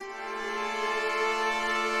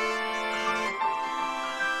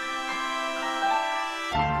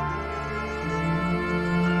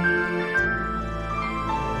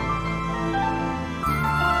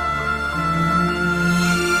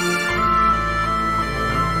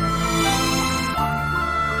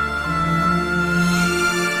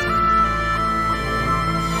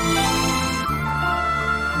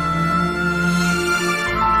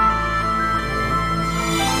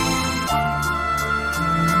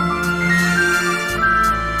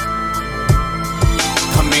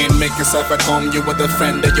yourself at home, you with a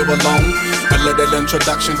friend or you alone. A little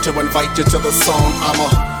introduction to invite you to the song. I'm a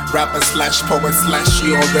rapper slash poet slash,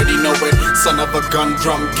 you already know it. Son of a gun,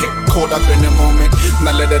 drum kick, caught up in the moment.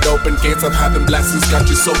 Now let it open, gates of heaven, blessings got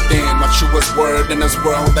you soaked in. My truest word in this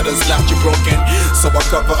world that has left you broken. So I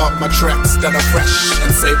cover up my tracks that are fresh and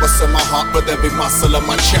say what's in my heart with every muscle of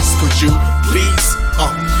my chest. Could you please,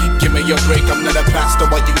 give me a break? I'm not a pastor,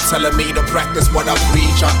 why you telling me to practice what I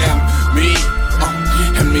preach? I am me,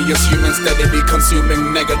 and me as human steadily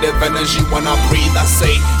consuming negative energy. When I breathe I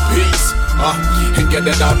say peace, and get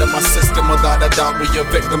it out of my system. Without a doubt we are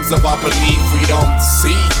victims of our belief. We don't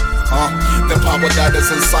see the power that is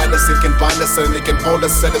inside us. It can bind us and it can hold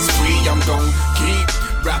us, set us free. I'm gon' keep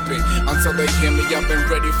rapping until they hear me. I've been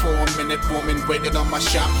ready for a minute, woman waiting on my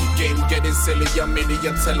shot. Game getting silly, I'm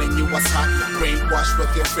idiot telling you what's hot. Brainwashed with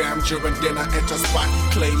your fam during dinner at your spot.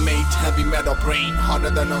 Claymate, heavy metal brain, harder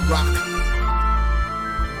than a rock.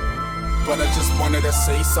 But I just wanted to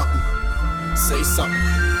say something, say something,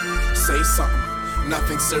 say something.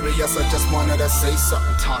 Nothing serious, I just wanted to say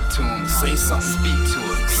something. Talk to him, say something, speak to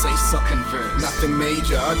him, say something, converse. Nothing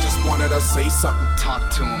major, I just wanted to say something. Talk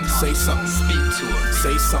to him, say something, speak to him,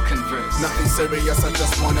 say something, converse. Nothing serious, I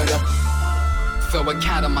just wanted to throw a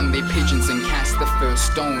cat among their pigeons and cast the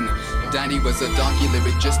first stone. Daddy was a doggy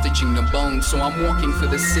lyric just stitching the bone. So I'm walking through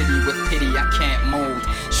the city with pity I can't mold.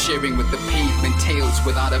 Sharing with the pavement tales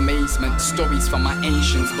without amazement. Stories from my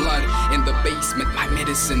ancients, blood in the basement. My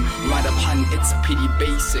medicine right upon its pity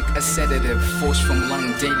basic. A sedative forced from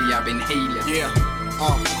lung daily I've inhaled it. Yeah,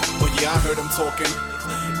 but yeah I heard him talking.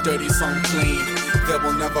 Dirty song clean, they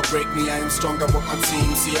will never break me, I am stronger with my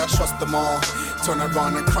team. See I trust them all, turn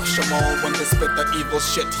around and crush them all. When they spit that evil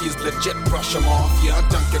shit, he's legit, brush them off. Yeah I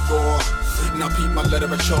dunk it raw, now peep my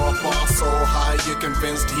literature bar so high. You're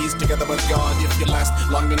convinced he's together with God. If you last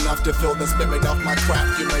long enough to feel the spirit of my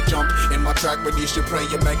craft, you may jump in my track, but you should pray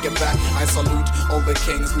you make it back. I salute all the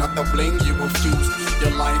kings, not the bling you refused.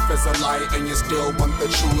 Your life is a lie and you still want the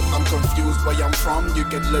truth. I'm confused where I'm from, you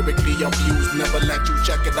get lyrically abused. Never let you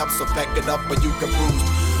check it up, so back it up or you get bruised.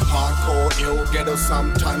 Hardcore, ill, ghetto,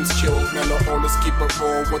 sometimes chill. Mellow, always keep a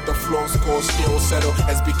roll with the flow score still settle.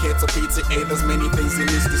 SBK to PTA, there's many things he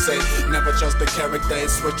needs to say. Never just the character, it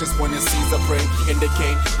switches when it sees a prey.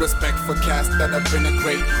 Indicate respect for cats that have been a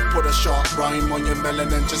great. Put a sharp rhyme on your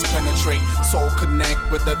melon and just penetrate. Soul connect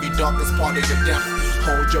with every darkest part of your death.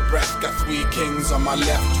 Hold your breath, got 3 kings on my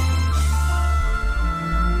left.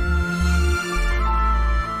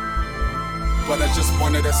 But I just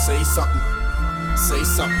wanted to say something, say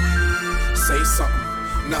something, say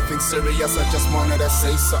something. Nothing serious, I just wanted to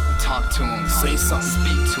say something. Talk to him, say something,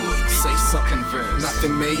 speak to him, say something, converse.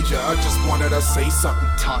 Nothing major, I just wanted to say something.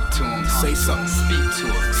 Talk to him, say something, speak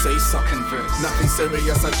to him, say something, converse. Nothing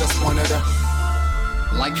serious, I just wanted to.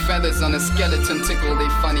 Like feathers on a skeleton tickle they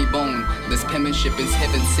funny bone. This penmanship is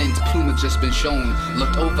heaven sent, plumage just been shown.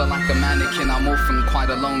 Looked over like a mannequin, I'm often quite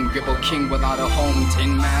alone. Gribble king without a home,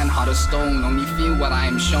 tin man, heart of stone. Only feel what I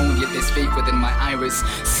am shown, yet there's faith within my iris.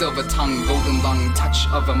 Silver tongue, golden lung, touch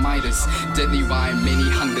of a Midas. Deadly rhyme, many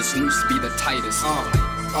hungers, loose be the tightest.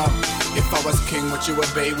 If I was king, would you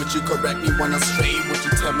obey? Would you correct me when I stray? Would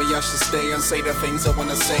you tell me I should stay and say the things I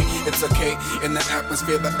wanna say? It's okay, in the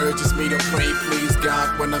atmosphere that urges me to pray. Please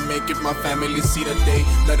God, when I make it, my family see the day.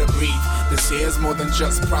 Let it breathe, this here is more than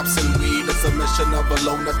just props and weed. It's a mission of a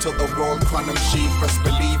loner to the world, quantum sheep, best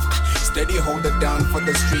believe. Steady, hold it down for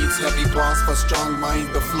the streets. Heavy bars for strong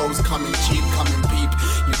mind, the flow's coming cheap, coming peep.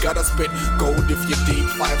 You gotta spit gold if you're deep.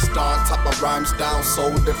 5-star, top of rhyme style,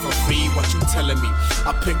 sold it for free. What you telling me?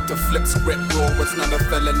 I picked a flip script raw, it's not a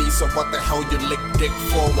felony. So what the hell you lick dick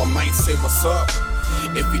for? I might say what's up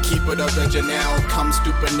if you keep it original. Come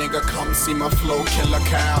stupid nigga, come see my flow, kill a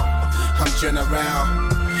cow. I'm general,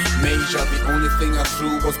 major. The only thing I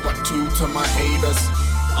threw was but 2 to my haters.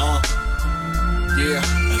 Yeah,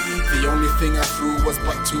 the only thing I threw was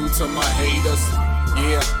but 2 to my haters.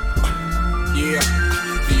 Yeah, yeah,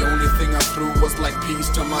 the only thing I threw was like peace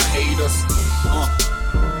to my haters.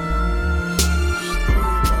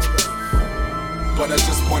 But I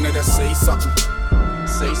just wanted to say something,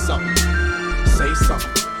 say something, say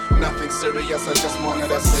something. Nothing serious, I just wanted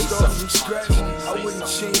to say Start something. from scratch, I wouldn't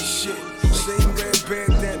change shit. Same red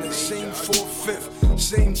bandana, same 4/5,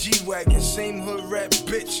 same G-Wagon, same hood rap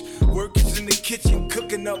bitch. Workers in the kitchen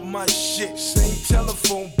cooking up my shit. Same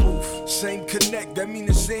telephone booth, Same connect, that mean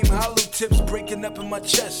the same hollow tips breaking up in my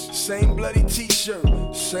chest. Same bloody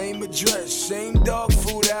t-shirt, same address, same dog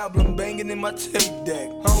food album banging in my tape deck.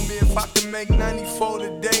 Homie, if I can make 94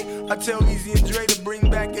 today, I tell Easy and Dre to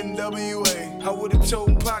bring back NWA. I would've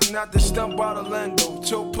told Pac not to stump out Orlando.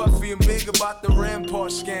 Told Puffy and Big about the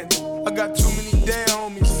Rampart scandal. I got too many dead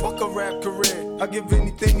homies, fuck a rap career. I give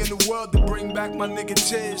anything in the world to bring back my nigga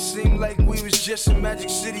Tiz. Seemed like we was just in Magic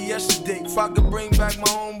City yesterday. If I could bring back my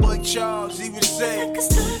homeboy Charles, he would say, if I could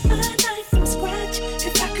start my life from scratch,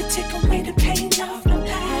 if I could take away the pain of my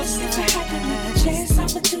past, if I had another chance, I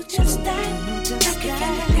would do just that. I could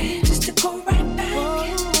anything just to go right back.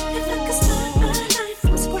 If I could start my life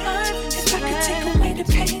from scratch, if I could take away the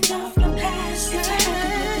pain of my past, if I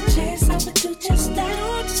had another chance, I would do just that.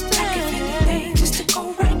 I could anything just to go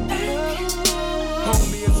right back.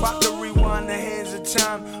 Homie, if I could rewind the hands of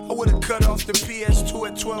time, I would've cut off the PS2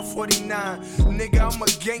 at 12:49. Nigga, I'm a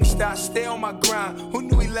gangsta, I stay on my grind. Who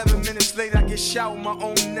knew 11 minutes later I get shot with my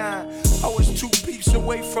own 9? I was 2 peeps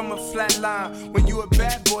away from a flat line. When you a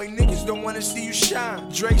bad boy, niggas don't wanna see you shine.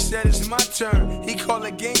 Drake said it's my turn, he call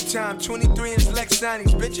it game time. 23 inch Lex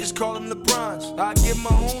signings, bitches call him LeBrons. I'd give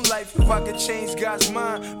my own life if I could change God's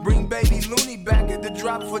mind. Bring baby Looney back at the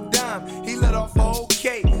drop of a dime. He let off a whole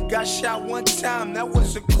K, got shot one time. That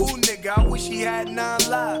was a cool nigga, I wish he had 9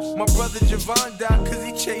 lives. My brother Javon died cause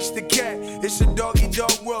he chased the cat. It's a doggy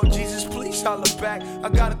dog world, Jesus please holler back. I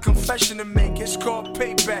got a confession to make, it's called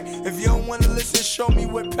payback. If you don't wanna listen, show me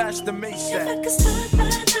where Pastor Mace at. If I could start my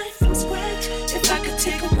life from scratch, if I could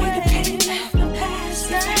take away the pain of my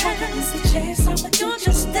past, if I had another chance, I would do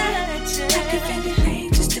just that. I could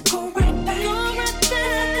anything just to go right back. If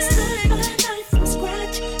I could start my life from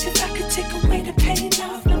scratch, if I could take away the pain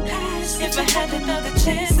of my past, if I had another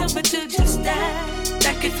chance, I would do just that.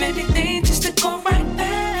 I could anything just to go right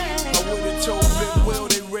back. I would've told Big Will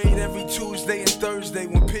they raid every Tuesday and Thursday.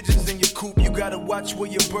 When pigeons in your coop, you gotta watch where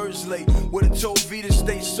your birds lay. Would've told V to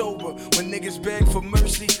stay sober. When niggas beg for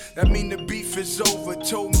mercy, that mean the beef is over.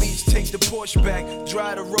 Told Meech take the Porsche back,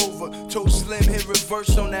 drive the Rover. Told Slim hit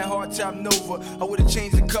reverse on that hardtop Nova. I would've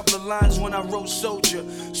changed a couple of lines when I wrote Soldier,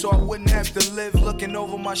 so I wouldn't have to live looking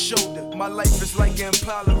over my shoulder. My life is like an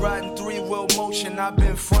Impala riding 3-wheel motion. I've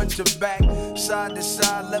been front to back, side to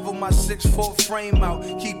side, level my 6'4" frame out.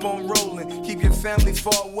 Keep on rolling, keep your family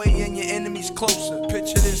far away and your enemies closer.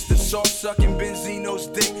 Picture this, the salt-sucking Benzino's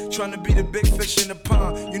dick, trying to be the big fish in the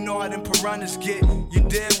pond. You know how them piranhas get. You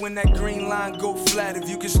dead when that green line go flat. If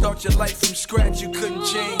you could start your life from scratch, you couldn't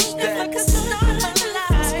change that. If I could start my life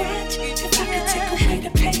from scratch, if I could take away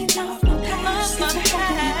the pain of my past, if I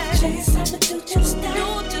had another chance, I would do just that. I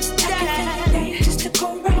could anything just to go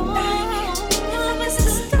right back. If I could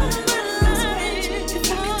start my life, if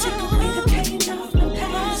I could take away the pain of my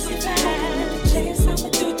past, if I had another chance, I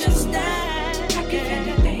would do just that. I could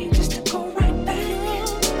anything just to go right back.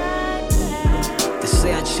 They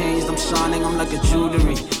say I changed, I'm shining, I'm like a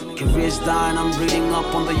jewelry. Career's dying, I'm reading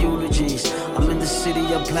up on the eulogies. I'm in the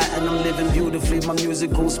city of platinum, living beautifully. My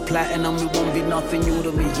music goes platinum, it won't be nothing new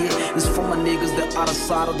to me. Yeah, it's for my niggas that out of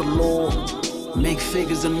sight of the law. Make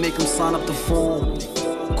figures and make them sign up the form.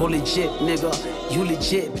 Go legit, nigga, you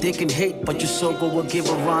legit. They can hate, but you so go will give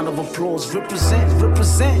a round of applause. Represent,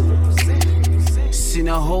 represent. Seen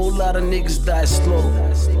a whole lot of niggas die slow.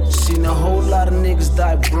 Seen a whole lot of niggas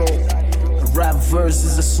die broke. Rap verse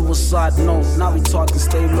is a suicide note. Now we talking,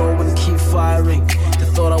 stay low and keep firing. They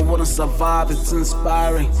thought I wouldn't survive, it's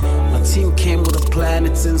inspiring. My team came with a plan,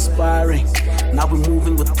 it's inspiring. Now we're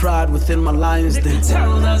moving with pride within my lions den. They can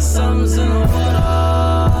tell that something's in the water.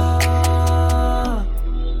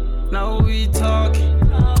 Now we talking.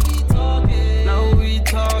 Now we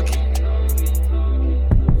talking.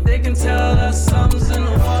 They can tell that something's in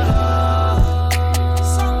the water.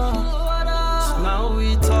 So now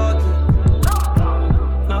we talking.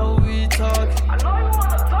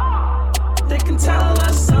 They can tell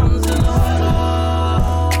us something's in the water.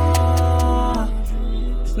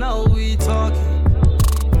 Now we talking.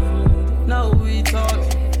 Now we talking.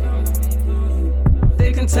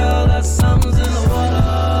 They can tell us something's in the water.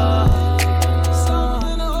 So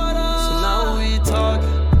now we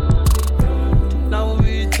talking. Now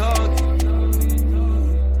we talking.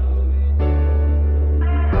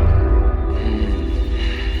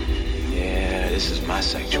 Yeah, this is my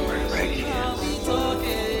sanctuary right here.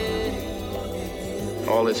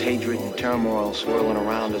 All this hatred and turmoil swirling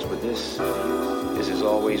around us, but this is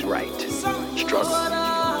always right. Struggle,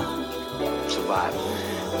 survival,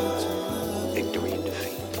 victory and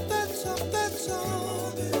defeat.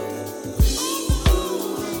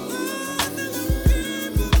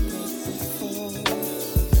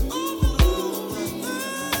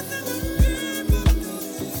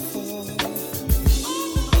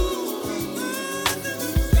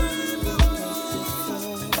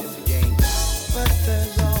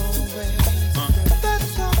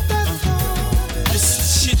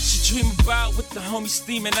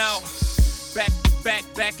 steaming out.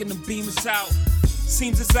 Back, and the beam is out.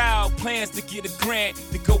 Seems as our plans to get a grant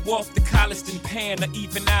to go off to college, then pan or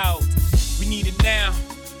even out. We need it now,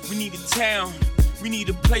 we need a town, we need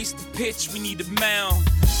a place to pitch, we need a mound.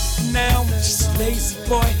 Now I'm just a lazy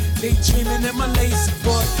boy, daydreaming in my lazy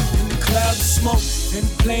boy. In the cloud of smoke, and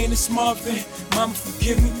the plane is Marvin. Mama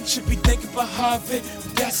forgive me, should be thinking about Harvard,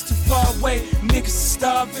 but that's too far away. Niggas are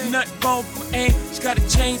starving, nothing wrong with aim, just gotta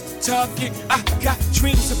change the target. I got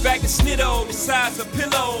dreams of bag of snitto, the size of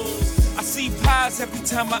pillows. I see pies every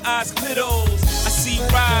time my eyes glitters. I see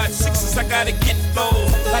rides, sixes, I gotta get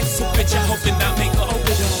those. Life's a bitch, I hope that I make a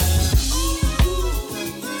overdose.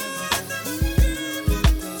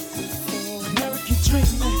 American dream,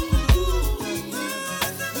 man.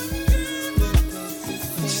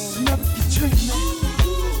 Just American dream, man.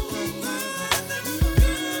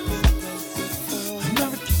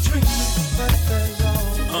 American dream, man.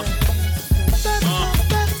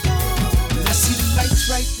 And I see the lights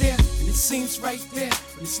right there. It seems right there,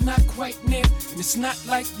 but it's not quite near. And it's not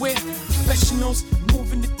like we're professionals,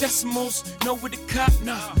 moving the decimals. Know where the cop,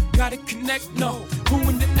 no, gotta connect, no. Who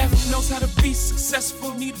in the F knows how to be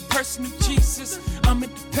successful? Need a person of Jesus. I'm in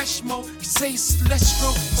Depeche Mode, you say it's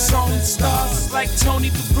celestial. Song and stars, it's like Tony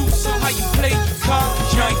DeRusso. How you play your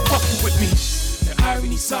cards, you ain't fucking with me. The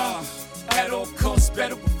ironies are, at all costs,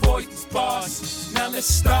 better avoid these bars. Now let's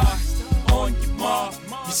start. On your mark,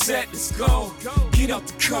 you said let's go. Get out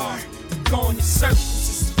the car, go in your circles.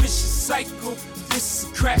 It's a vicious cycle. This is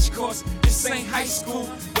a crash course. This ain't high school.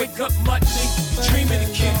 Wake up Monday, dreaming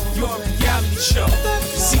again. You're a reality show.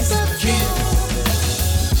 The season begins.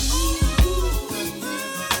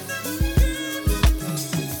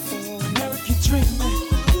 American dream, man.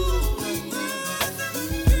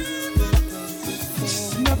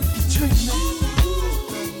 Just American dream, man.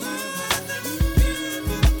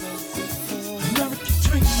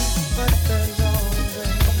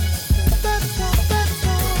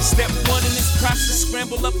 Step one in this process,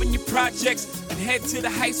 scramble up in your projects and head to the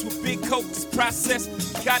heights with big coke is processed.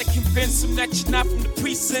 Gotta convince him that you're not from the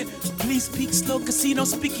precinct. So please speak slow, cause he don't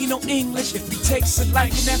speak no English. If he takes a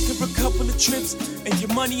liking after a couple of trips and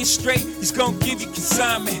your money is straight, he's gonna give you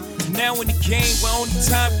consignment. And now in the game where only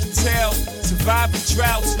time can tell, surviving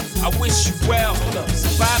droughts, I wish you well. Hold up,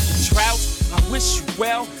 surviving droughts, I wish you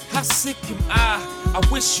well. How sick am I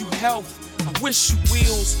wish you health. I wish you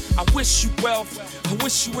wheels, I wish you wealth. I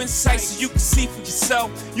wish you insight so you can see for yourself.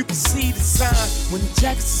 You can see the sign when the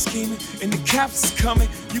jackets are scheming and the cops is coming.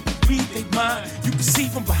 You can read their mind, you can see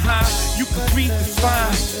from behind. You can read the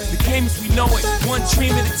fine. The game as we know it, one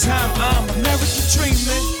dream at a time. I'm American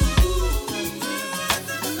dreaming.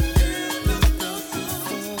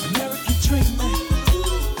 American dreaming.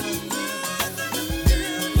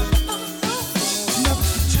 American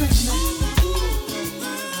dreaming.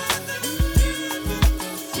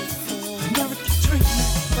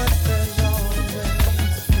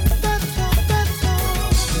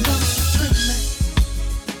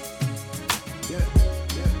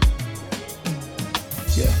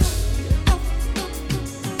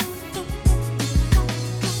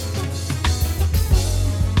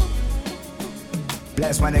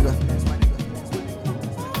 Bless my nigga.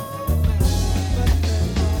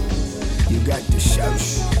 You got the show.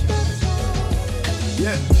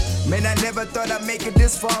 Yeah. Man, I never thought I'd make it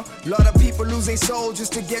this far. Lot of people lose their soul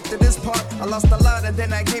just to get to this part. I lost a lot and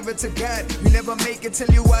then I gave it to God. You never make it till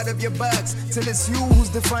you out of your box. Till it's you who's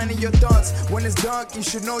defining your thoughts. When it's dark, you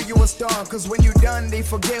should know you a star. Cause when you're done, they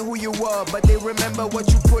forget who you are, but they remember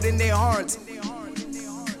what you put in their hearts.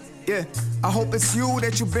 Yeah, I hope it's you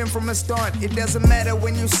that you've been from the start. It doesn't matter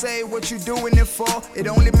when you say what you're doing it for. It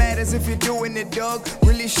only matters if you're doing it, dog.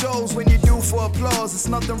 Really shows when you do for applause. It's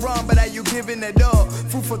nothing wrong, but are you giving it all?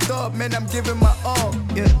 Food for thought, man, I'm giving my all.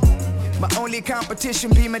 Yeah, my only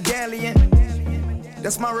competition be medallion.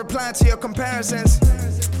 That's my reply to your comparisons.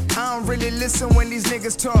 I don't really listen when these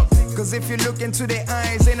niggas talk. Cause if you look into their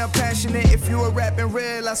eyes, they not passionate. If you were rapping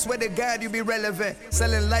real, I swear to God you be relevant.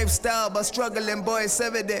 Selling lifestyle but struggling, boy, it's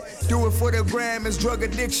evident. Do it for the gram, it's drug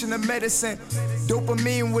addiction and medicine.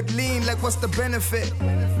 Dopamine with lean, like what's the benefit?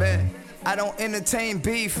 Man, I don't entertain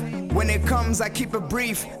beef. When it comes, I keep it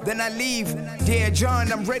brief, then I leave. Dear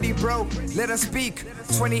John, I'm ready, bro, let us speak.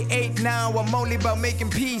 28 now, I'm only about making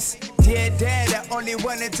peace. Dear Dad, I only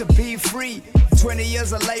wanted to be free. 20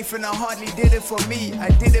 years of life and I hardly did it for me. I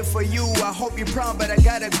did it for you, I hope you're proud, but I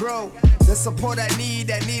gotta grow. The support I need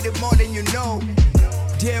it more than you know.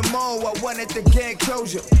 Dear Mo, I wanted to get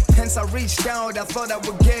closure. Hence I reached out, I thought I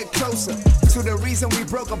would get closer to the reason we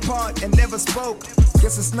broke apart and never spoke.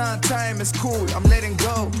 Guess it's not time, it's cool, I'm letting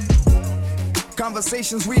go.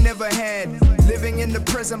 Conversations we never had. Living in the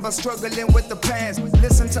present but struggling with the past.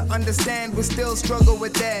 Listen to understand, we still struggle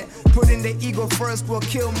with that. Putting the ego first will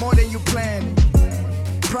kill more than you planned.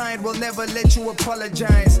 Pride will never let you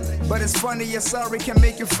apologize. But it's funny, your sorry can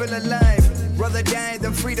make you feel alive. Rather die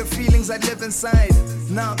than free the feelings I live inside.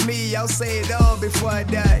 Not me, I'll say it all before I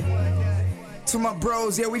die. To my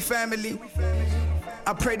bros, yeah, we family.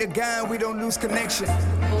 I pray to God we don't lose connection.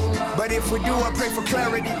 But if we do, I pray for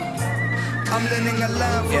clarity. I'm learning a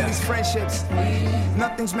lot from these friendships.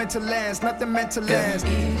 Nothing's meant to last, nothing meant to last.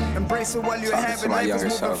 Embrace it while you have it, life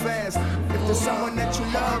is moving fast. If there's someone that you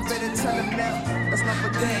love, better tell them now. That's not for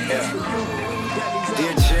them, that's for you.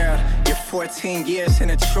 Dear Gerald, you're 14 years in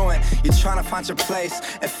a truant. You're trying to find your place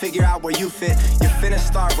and figure out where you fit. You're finna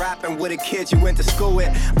start rapping with a kid you went to school with.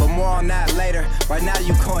 But more on that later. Right now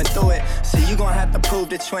you going through it. So you gonna have to prove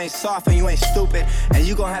that you ain't soft and you ain't stupid. And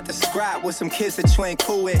you gonna have to scrap with some kids that you ain't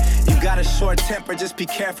cool with. You got a short temper, just be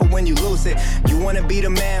careful when you lose it. You wanna be the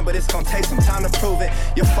man, but it's gonna take some time to prove it.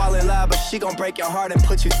 You'll fall in love, but she gonna break your heart and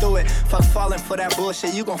put you through it. Fuck falling for that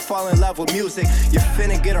bullshit, you gon' fall in love with music. You're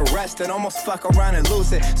finna get arrested, almost fuck around and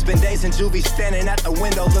lose it. Spend days in juvie standing at the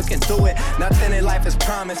window looking through it. Nothing in life is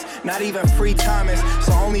promised, not even free time is.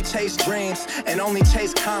 So only chase dreams and only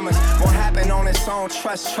chase commas. Won't happen on its own,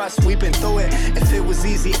 trust, we've been through it. If it was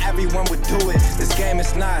easy, everyone would do it. This game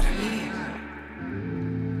is not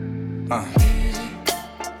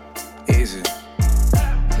easy.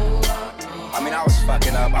 I mean, I was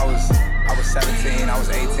fucking up. I was 17, I was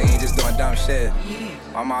 18, just doing dumb shit.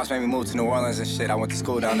 My mom's made me move to New Orleans and shit. I went to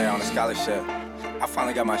school down there on a scholarship. I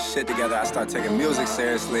finally got my shit together. I started taking music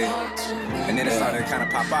seriously. And then it started to kind of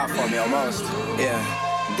pop out for me almost. Yeah.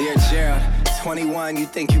 Dear Gerald, 21, you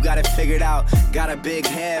think you got it figured out. Got a big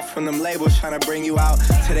head from them labels trying to bring you out.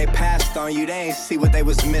 Till they passed on you, they ain't see what they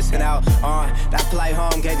was missing out on. That flight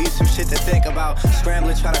home gave you some shit to think about.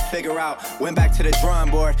 Scrambling, trying to figure out. Went back to the drawing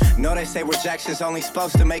board. Know they say rejection's only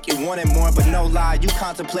supposed to make you want it more. But no lie, you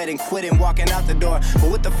contemplating quitting, walking out the door. But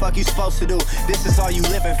what the fuck you supposed to do? This is all you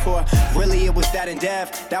living for. Really, it was that in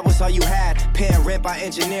dev, that was all you had. Paying rent by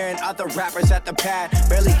engineering other rappers at the pad.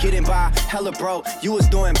 Barely getting by, hella bro, you was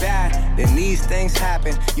doing bad. Then these things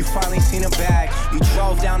happen, you finally seen a bag. You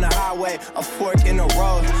drove down the highway, a fork in the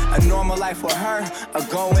road. A normal life for her, a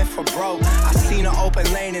going for broke. I seen an open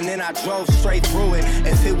lane and then I drove straight through it.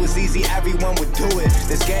 If it was easy, everyone would do it.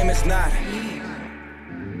 This game is not,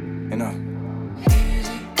 you know.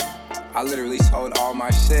 I literally sold all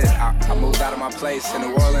my shit. I moved out of my place in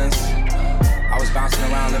New Orleans. I was bouncing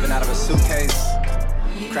around, living out of a suitcase.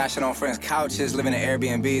 Crashing on friends' couches, living in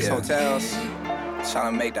Airbnbs, hotels.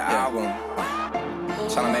 Trying to make the album,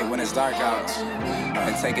 trying to make When It's Dark out,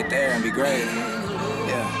 and take it there and be great,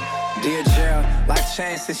 yeah. Dear Gerald, life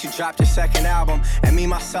changed since you dropped your second album. And me,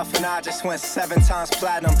 myself, and I just went 7 times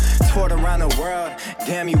platinum. Toured around the world,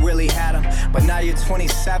 damn, you really had them. But now you're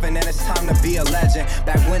 27 and it's time to be a legend.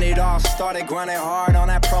 Back when it all started, grinding hard on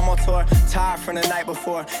that promo tour. Tired from the night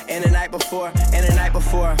before, and the night before, and the night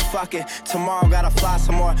before. Fuck it, tomorrow gotta fly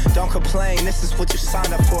some more. Don't complain, this is what you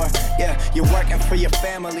signed up for. Yeah, you're working for your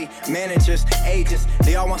family, managers, agents.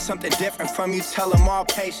 They all want something different from you, tell them all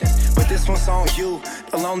patience. But this one's on you,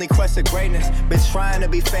 the lonely quest of greatness. Been trying to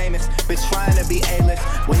be famous, been trying to be A-list.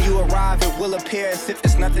 When you arrive, it will appear as if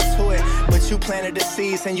there's nothing to it. But you planted the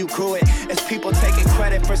seeds and you grew it. It's people taking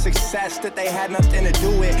credit for success that they had nothing to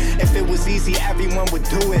do with. If it was easy, everyone would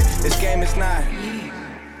do it. This game is not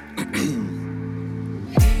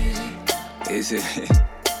easy.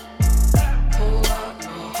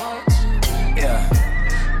 Yeah.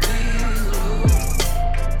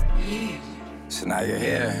 So now you're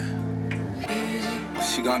here.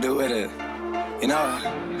 What you gonna do with it? You know?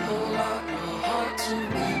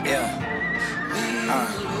 Yeah.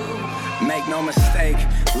 Make no mistake,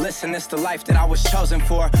 listen, it's the life that I was chosen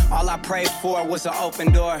for. All I prayed for was an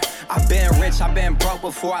open door. I've been rich, I've been broke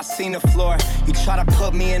before I seen the floor. You try to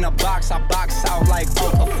put me in a box, I box out like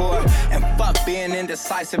Okafor. And fuck being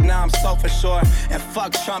indecisive, now I'm so for sure. And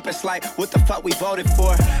fuck Trump, it's like, what the fuck we voted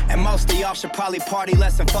for? And most of y'all should probably party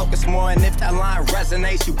less and focus more. And if that line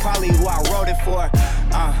resonates, you probably who I wrote it for.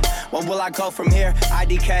 Where will I go from here?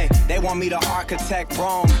 IDK, they want me to architect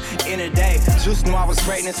Rome in a day. Juice knew I was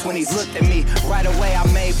greatness when he looked at me. Right away I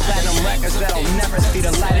made platinum records that'll never see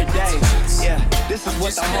the light of day. Yeah, this is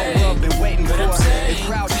what the whole world been waiting for. The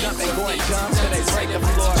crowd jumping, going dumb till they break the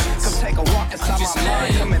floor. Come take a walk inside my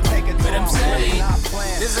mind, come and take a tour. I'm really not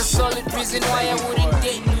playing. There's a solid reason why I wouldn't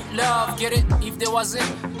date love. Get it? If there wasn't,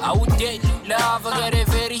 I would date love. I got a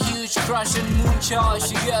very huge crush on Mucha.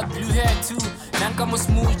 She got blue hair too, Nanka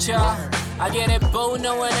Musmucha. I get a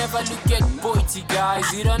boner whenever I look at boity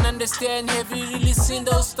guys. You don't understand, have you really seen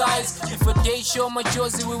those thighs? If a day show my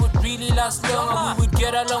Josie, we would really last long. And we would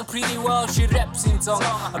get along pretty well, she raps in song.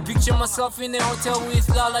 I picture myself in a hotel with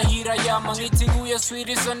Lala Hirayama. Eating with your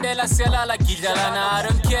sweetie Sondela Selala Gidalana. I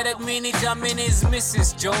don't care that minute I'm in is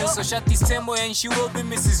Mrs. Jones. So shut this tempo and she will be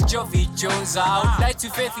Mrs. Jovi Jones. I would like to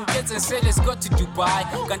faith in kids and say let's go to Dubai.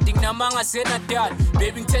 Can't think Namanga said not dad,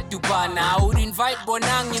 baby Ted Dubai. Now I would invite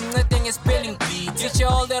Bonang in nothing is spelling bee. Teach her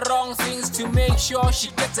all the wrong things to make sure she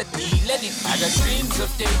gets a D. Let it be. I got dreams of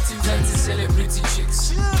dating fancy celebrity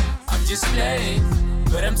chicks. I'm just playing,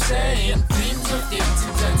 but I'm saying dreams of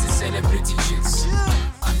dating fancy celebrity chicks.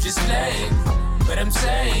 I'm just playing, but I'm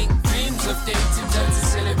saying dreams of dating fancy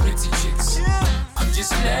celebrity chicks. I'm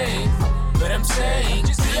just playing, but I'm saying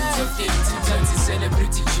dreams of dating fancy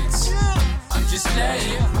celebrity chicks. I'm just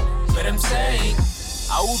playing, but I'm saying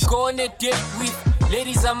I would go on a date with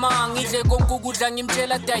ladies among ngidle konke ukudla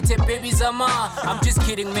ngimtshela dayithe babies ama. I'm just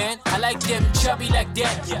kidding man, I like them chubby like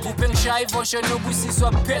that. Kuphe ngishaye ivosho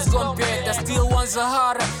nobusiswa phes kompeta. Still wants a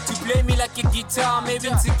harder to play me like a guitar. Maybe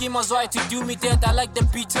Nsikima why to do me that I like the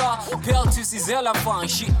guitar. Pale to Sizella fine,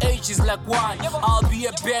 she ages like wine. I'll be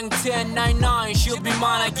a bang 1099, she'll be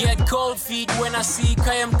mine. I get cold feet when I see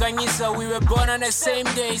Kayam Ganyisa. We were born on the same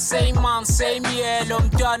day, same month, same year. Lo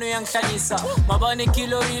mntwana uyangihlanyisa mabane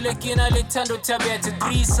kilo rile kina lethando tabet.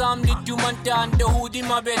 Threesome, little mantanda, hoodie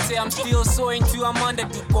my bete. I'm still so into Amanda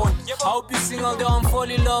Dupont. I hope you single don't fall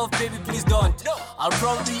in love, baby, please don't. I'll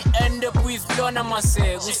probably end up with Lona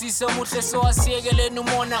Masego. We see so much so I say no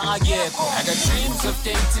more I get. I got dreams of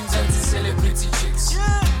dating fancy celebrity chicks.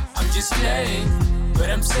 I'm just playing,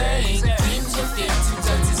 but I'm saying dreams of dating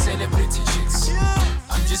fancy celebrity chicks.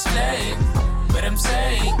 I'm just playing, but I'm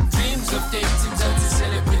saying dreams of dating fancy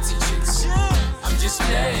celebrity chicks. I'm just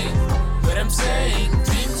playing, but I'm saying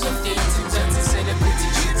dreams of dating fancy celebrity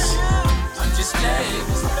chicks. I'm just playing,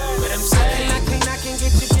 but I'm saying I can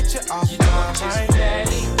get you off my mind.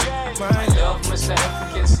 I love myself,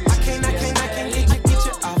 I can see. I can get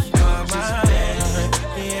you off my mind.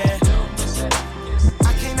 Yeah. I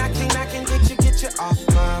can get you off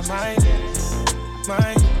my mind.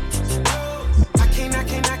 I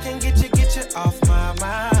can get you off my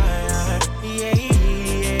mind. Yeah.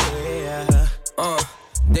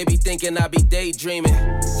 They be thinking I be daydreaming,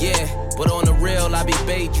 yeah, but on the real I be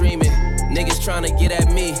daydreaming. Niggas tryna get at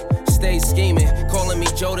me, stay scheming, calling me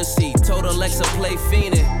Jodeci, told Alexa play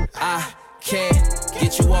fiendin'. I can't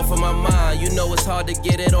get you off of my mind, you know it's hard to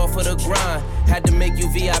get it off of the grind. Had to make you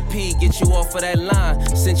VIP, get you off of that line.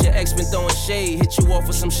 Since your ex been throwing shade, hit you off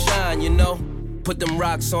with some shine, you know. Put them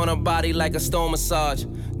rocks on her body like a stone massage.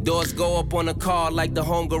 Doors go up on the car like the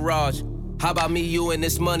home garage. How about me, you, and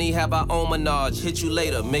this money have our own menage? Hit you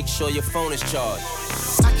later, make sure your phone is charged.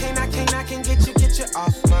 I can get you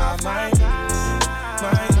off my mind. I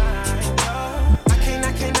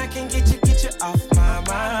can get you off my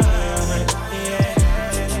mind. Yeah.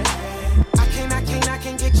 I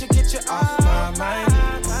can get you off my mind.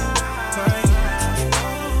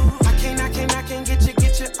 I can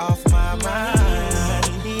get you off my mind.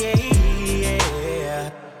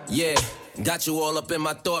 Yeah. Got you all up in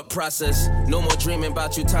my thought process. No more dreaming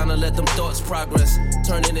about you, time to let them thoughts progress.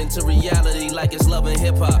 Turn it into reality like it's love and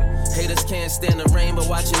hip-hop. Haters can't stand the rain, but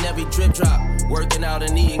watching every drip drop. Working out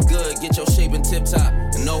and eating good, get your shape in tip-top.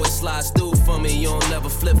 And know it slides through for me, you don't never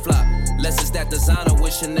flip-flop. Less it's that designer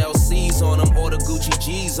with Chanel C's on them, or the Gucci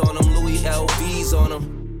G's on them, Louis LV's on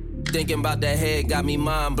them. Thinking about that head got me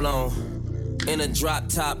mind blown. In a drop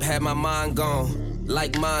top, had my mind gone.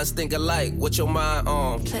 Like minds think alike, what your mind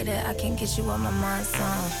on? Play that, I can get you on my mind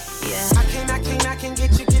song. Yeah. I can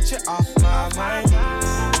get you off my mind. I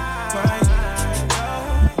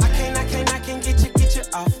can get you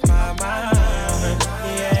off my mind.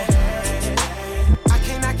 Yeah. I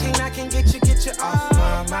can get you off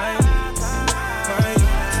my mind.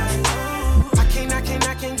 I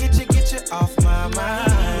can get you off my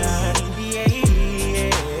mind. Yeah.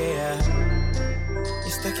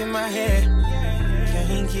 You're stuck in my head.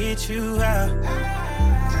 Can't get you out.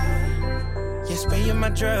 Yes, babe, you're my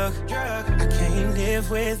drug. I can't live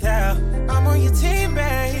without. I'm on your team,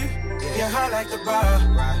 babe. Your heart like the bar.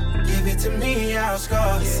 Give it to me, I'll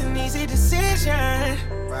score. It's an easy decision.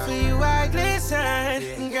 For you, I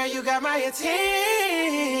glisten. Girl, you got my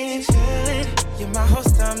attention. You're my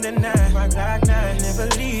host, I'm the night. My Glock 9, never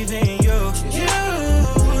leaving you.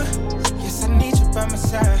 Yes, I need you by my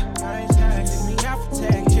side. Let me, I'll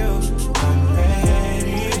protect you. I'm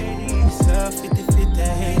ready. It's up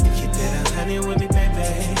 50-50. Keep that 100 with me, baby.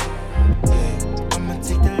 Yeah. I'ma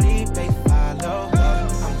take the lead, babe, follow.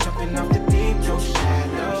 I'm jumping off the deep, no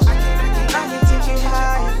shallow. I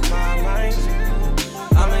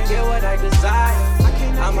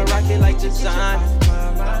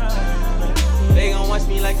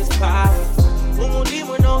me like it's power.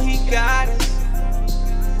 Umudimo know he got us.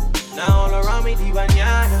 Now all around me,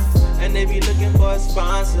 Divanyana, and they be looking for a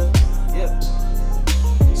sponsor. Yeah.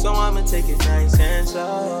 So I'ma take it nice and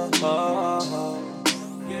slow.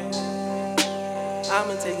 Yeah.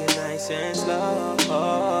 I'ma take it nice and slow.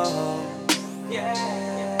 Yeah.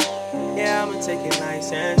 Yeah, I'ma take it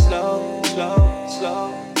nice and slow, slow.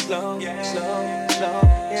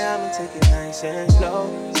 Yeah, I'ma take it nice and slow.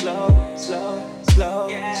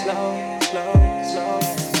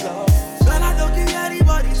 Girl, I don't give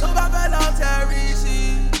anybody, so I voluntary.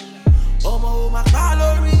 Oh my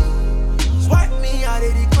calorie. Swipe me, I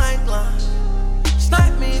did decline.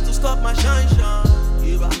 Snipe me to stop my shine.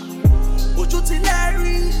 Yeah, but you till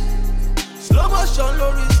Larry. Slow motion,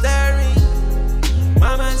 Lori staring.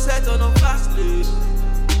 My man set on a fast lane.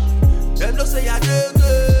 Them don't say I do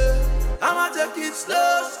good. I'ma take it slow.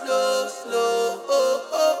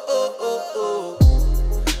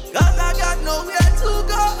 Cause I got nowhere to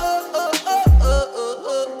go.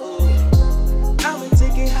 I'ma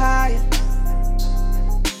take it higher.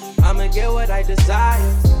 I'ma get what I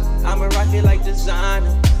desire. I'ma rock it like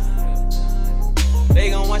designer. They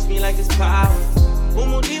gon' watch me like it's power.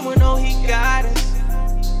 Umudimo know he got us.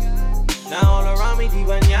 Now all around me,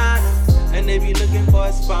 Divanyana, and they be looking for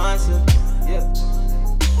a sponsor. Yeah.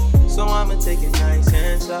 So I'ma take it nice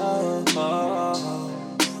and slow.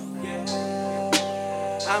 Yeah.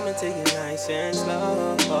 I'ma take it nice and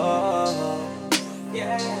slow.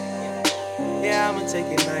 Yeah. Yeah, I'ma take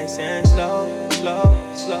it nice and slow.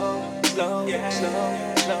 Yeah,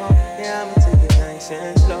 I'ma take it nice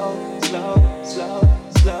and slow.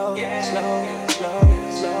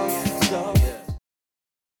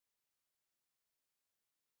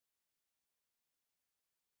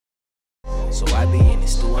 So I be in the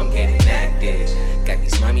stool, I'm getting active. Got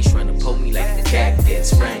these mommies trying to poke me like the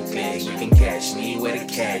cactus. Frankly, you can catch me where the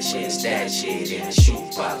cash is. Stash shit in the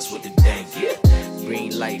shoebox with the dank, yeah.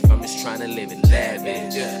 Green life, I'm just trying to live it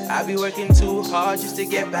lavish. I be working too hard just to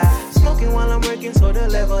get by. Smoking while I'm working, so the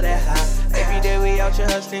level that high. Every day we out here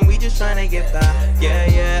hustling, we just trying to get by.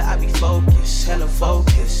 Yeah, I be focused, hella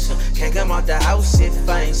focused. Can't come out the house if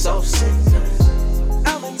I ain't so sick.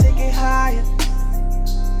 I'ma take it higher.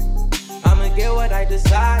 I'ma get what I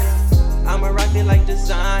desire. I'ma rock it like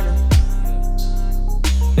designer.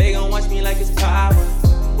 They gon' watch me like it's power.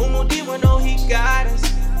 Umudimo know he got us.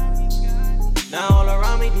 Now all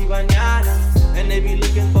around me, Divanyana, and they be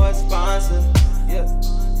looking for a sponsor. Yeah.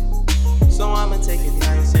 So I'ma take it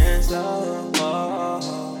nice and slow.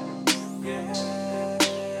 Yeah.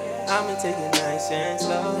 I'ma take it nice and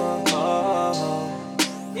slow.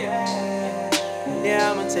 Yeah.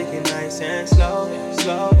 Yeah, I'ma take it nice and slow.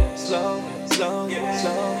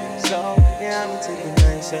 Yeah, I'ma take it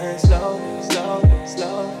nice and slow.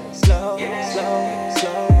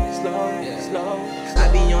 I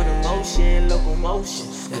be on emotion, locomotion.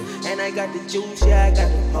 And I got the juice, yeah, I got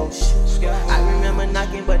the potion. I remember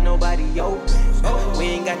knocking, but nobody open. We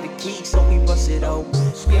ain't got the key, so we bust it open.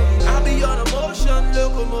 I be on emotion,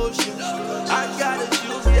 locomotion. I got the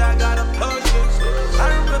juice, yeah, I got a potion. I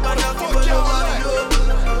remember knocking, but nobody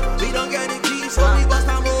open. We don't get the key, so we bust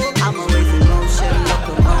them open. I'm always in motion,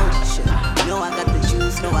 locomotion. Know I got the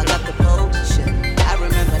juice, know I got the potion. I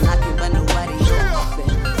remember knocking, but nobody open.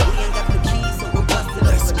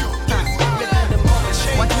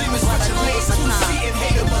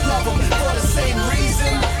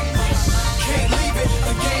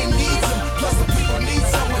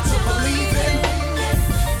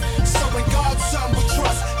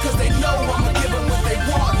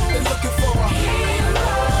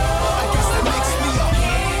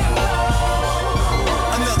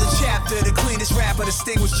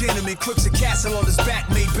 Distinguished gentleman, crooks a castle on his back,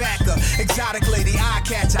 made backer. Exotic lady, eye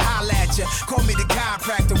catcher, holla at ya. Call me the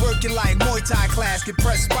chiropractor, working like Muay Thai class, get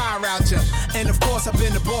pressed spire out ya. And of course, I've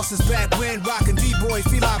been the boss's back when rockin' D-boy,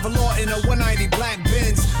 Feli Valor in a 190 black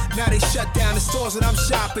Benz. Now they shut down the stores that I'm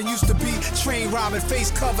shopping. Used to be train robbing,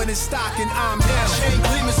 face covered in stock, and I'm down. Chain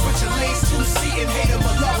gleaming, switch your lanes, two-seating, hate him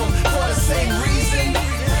or love him for the same reason.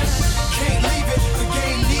 Can't leave it, the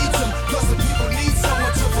game needs him. Plus the people need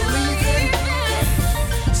someone to believe in.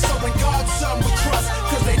 When God's son we trust,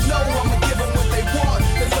 cause they know I'ma give them what they want.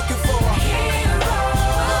 They're looking for a hero.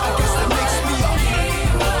 I guess that makes me a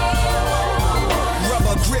hero.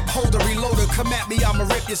 Rubber grip holder, reloader, come at me, I'ma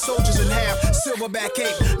rip your soldiers in half. Silverback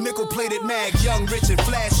ape, nickel-plated mag, young, rich, and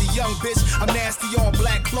flashy, young bitch. I'm nasty, all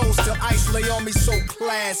black clothes till ice lay on me so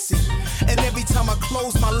classy. And every time I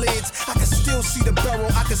close my lids, I can still see the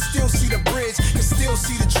barrel, I can still see the bridge, can still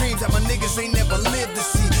see the dreams that my niggas ain't never lived to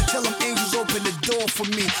see. Tell them angels open the door for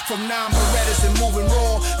me. From 9 Berettas and moving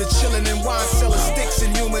raw, the chillin' and wine cellar sticks and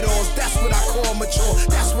call mature.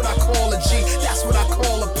 That's what I call a G. That's what I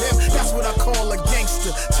call a pimp. That's what I call a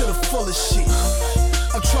gangster to the fullest shit.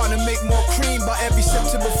 I'm trying to make more cream by every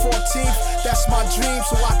September 14th. That's my dream,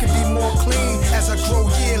 so I can be more clean. As I grow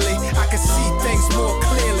yearly, I can see things more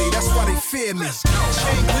clearly. That's why they fear me.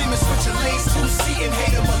 Chain gleaming, switching lanes, two-seating,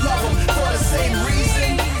 hate them or love them for the same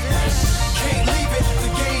reason. Can't leave it,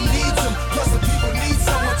 the game needs them. Plus the people need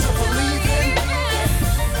someone to believe in.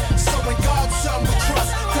 So in God's son we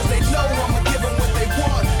trust, cause they know I'ma give them what they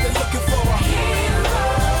want. They're looking for a hero.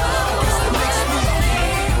 I guess that makes me a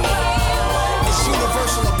hero. It's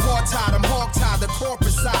universal apartheid, I'm hog-tied, the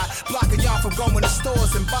corporate side. Blocking y'all from going to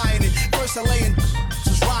stores and buying it. First I laying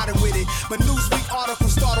was riding with it. But Newsweek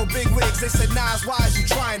articles startled big wigs. They said, Nas, why is you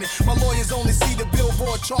trying it? My lawyers only see the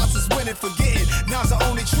Billboard charts as winning, forgetting Nas the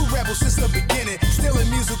only true rebel since the beginning. Still in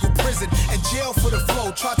musical prison and jail for the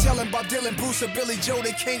flow. Try telling Bob Dylan, Bruce, or Billy Joe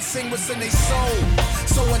they can't sing what's in their soul.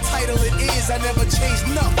 So entitled it is, I never changed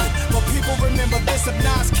nothing. But people remember this if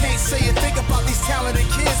Nas can't say it. Think about these talented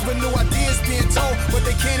kids with new ideas being told. But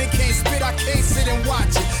they can and can't spit, I can't sit and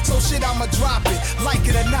watch it. So shit, I'ma drop it, like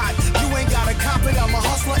it or not. You ain't gotta cop it, I'm a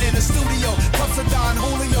hustler in the studio. Cups of Don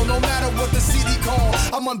Julio, no matter what the CD call.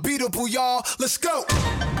 I'm unbeatable, y'all. Let's go.